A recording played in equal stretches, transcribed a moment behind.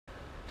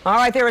All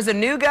right, there is a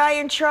new guy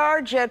in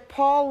charge at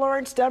Paul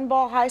Lawrence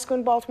Dunbar High School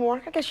in Baltimore.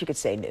 I guess you could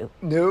say new.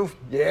 New?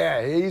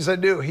 Yeah, he's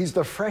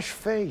the fresh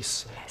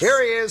face. Yes.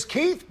 Here he is,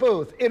 Keith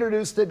Booth,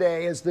 introduced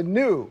today as the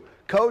new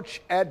coach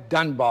at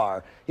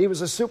Dunbar. He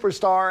was a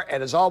superstar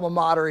at his alma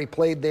mater. He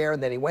played there,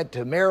 and then he went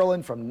to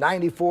Maryland from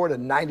 '94 to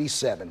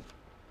 '97.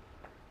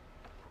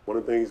 One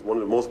of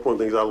the most important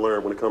things I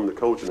learned when it comes to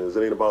coaching is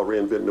it ain't about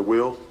reinventing the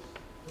wheel.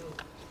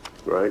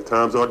 Right?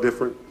 Times are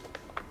different.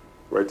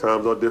 Right?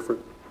 Times are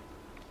different.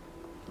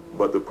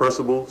 But the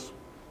principles,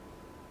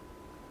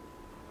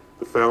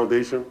 the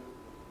foundation,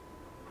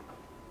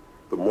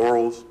 the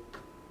morals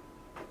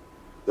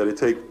that it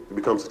takes to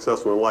become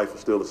successful in life are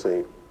still the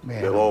same.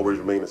 Man, they'll always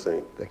remain the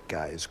same. That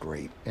guy is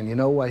great. And you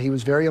know what? He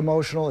was very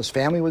emotional. His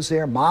family was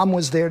there. Mom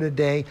was there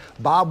today.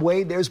 Bob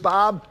Wade, there's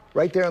Bob,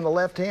 right there on the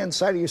left-hand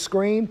side of your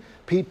screen.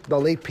 The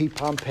late Pete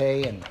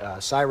Pompey and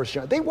Cyrus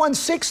Jones. They won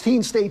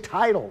 16 state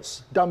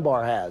titles,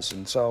 Dunbar has.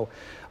 And so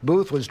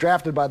Booth was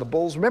drafted by the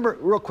Bulls. Remember,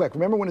 real quick,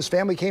 remember when his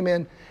family came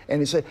in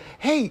and he said,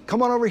 hey,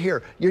 come on over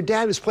here. Your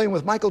dad is playing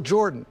with Michael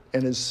Jordan.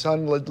 And his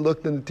son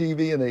looked in the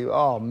TV and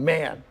oh,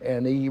 man.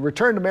 And he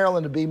returned to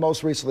Maryland to be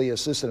most recently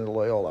assistant at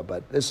Loyola.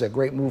 But this is a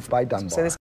great move by Dunbar.